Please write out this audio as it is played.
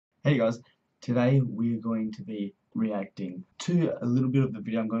Hey guys, today we're going to be reacting to a little bit of the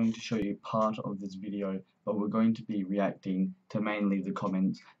video. I'm going to show you part of this video, but we're going to be reacting to mainly the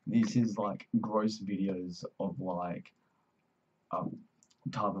comments. This is like gross videos of like um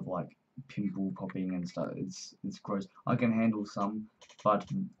type of like pimple popping and stuff. It's gross. I can handle some, but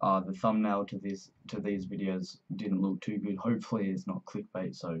the thumbnail to these videos didn't look too good. Hopefully it's not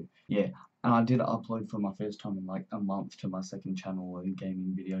clickbait. So yeah, and I did upload for my first time in like a month to my second channel, a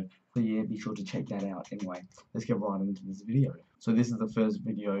gaming video. So yeah, be sure to check that out. Anyway, let's get right into this video. So this is the first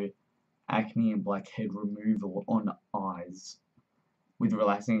video: acne and blackhead removal on eyes with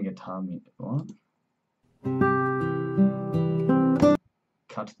relaxing guitar music. What?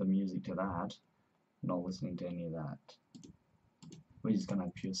 Cut the music to that. Not listening to any of that. We're just gonna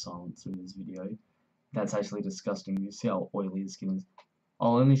have pure silence through this video. That's actually disgusting. You see how oily the skin is.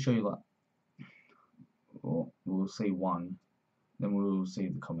 I'll only show you like, well, we'll see one, then we'll see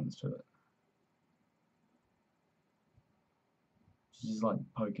the comments to it. She's just like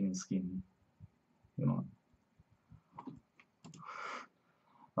poking his skin, you know.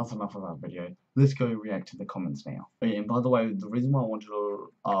 That's enough of that video. Let's go react to the comments now. Oh yeah, and by the way, the reason why I wanted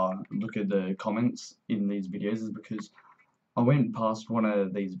to look at the comments in these videos is because I went past one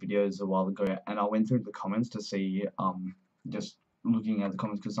of these videos a while ago and I went through the comments to see, just looking at the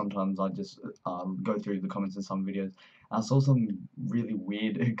comments, because sometimes I just go through the comments in some videos. I saw some really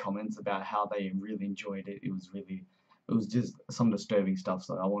weird comments about how they really enjoyed it. It was just some disturbing stuff,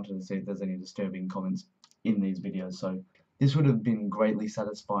 so I wanted to see if there's any disturbing comments in these videos. So this would have been greatly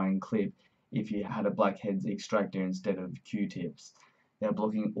satisfying clip if you had a blackheads extractor instead of Q-tips. They're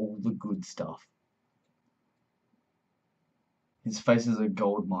blocking all the good stuff. His face is a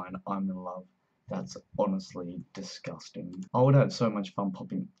gold mine. I'm in love. That's honestly disgusting. I would have so much fun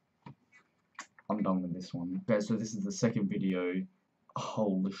popping. I'm done with this one. Okay, so this is the second video.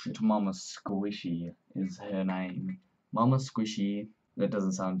 Holy shit. Mama Squishy is her name. Mama Squishy. That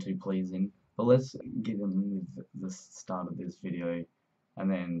doesn't sound too pleasing. But let's get in with the start of this video and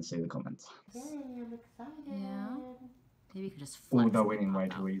then see the comments. Yay, I'm excited. Yeah. Maybe you could just Oh, they're winning way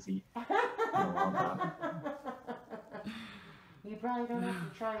too easy. I love that. You probably don't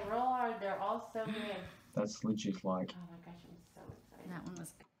have to try real hard. They're all so good. That's legit like. Oh my gosh, I'm so excited. That one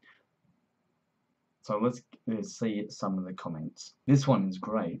was. So let's see some of the comments. This one is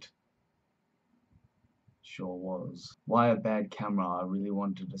great. Sure was. Why a bad camera? I really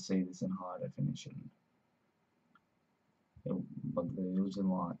wanted to see this in high definition. But it was in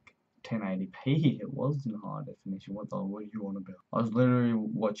like 1080p. It was in high definition. What are you on about? I was literally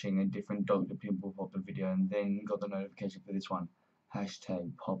watching a different Dr. Pimple Popper video and then got the notification for this one.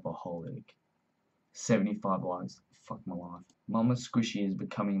 Hashtag Popperholic. 75 likes. Fuck my life. Mama Squishy is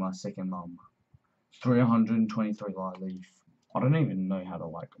becoming my second mum. 323 likes. I don't even know how to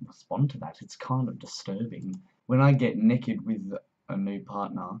like respond to that. It's kind of disturbing. When I get naked with a new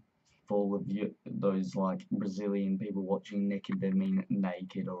partner, for all of you, those like Brazilian people watching naked, they mean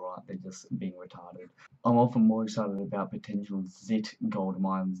naked, alright? They're just being retarded. I'm often more excited about potential zit gold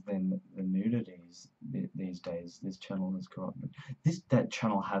mines than the nudities these days. This channel is corrupted. That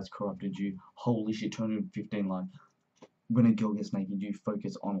channel has corrupted you. Holy shit, 215 likes. When a girl gets naked, you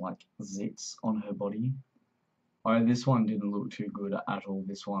focus on like zits on her body. Oh, this one didn't look too good at all.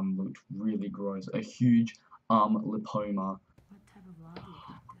 This one looked really gross. A huge lipoma. What type of law do you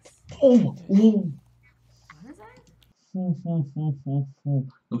practice? Oh! What is that?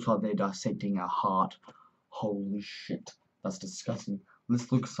 Looks like they're dissecting a heart. Holy shit. That's disgusting.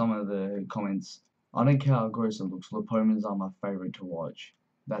 Let's look at some of the comments. I don't care how gross it looks. Lipomas are my favorite to watch.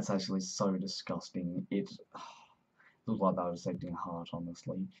 That's actually so disgusting. It looks like they're dissecting a heart,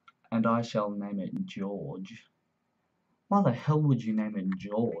 honestly. And I shall name it George. Why the hell would you name it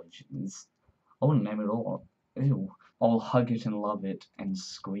George? I wouldn't name it all. Ew. I'll hug it and love it and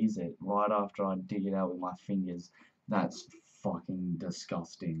squeeze it right after I dig it out with my fingers. That's fucking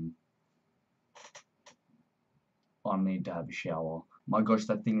disgusting. I need to have a shower. My gosh,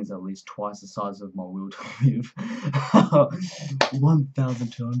 that thing is at least twice the size of my will to live.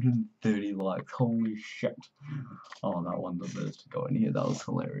 1,230 likes. Holy shit. Oh, that one deserves to go in here. That was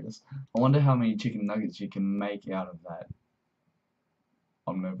hilarious. I wonder how many chicken nuggets you can make out of that.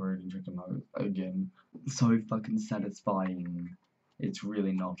 I'm never eating chicken nuggets again. So fucking satisfying. It's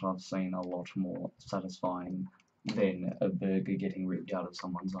really not. I've seen a lot more satisfying than a burger getting ripped out of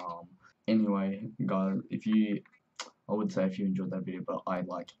someone's arm. Anyway, guys, I would say if you enjoyed that video, but I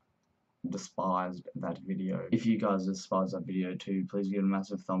like despised that video. If you guys despise that video too, please give it a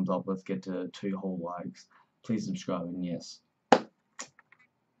massive thumbs up. Let's get to 2 whole likes. Please subscribe and yes.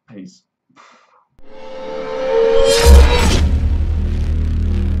 Peace.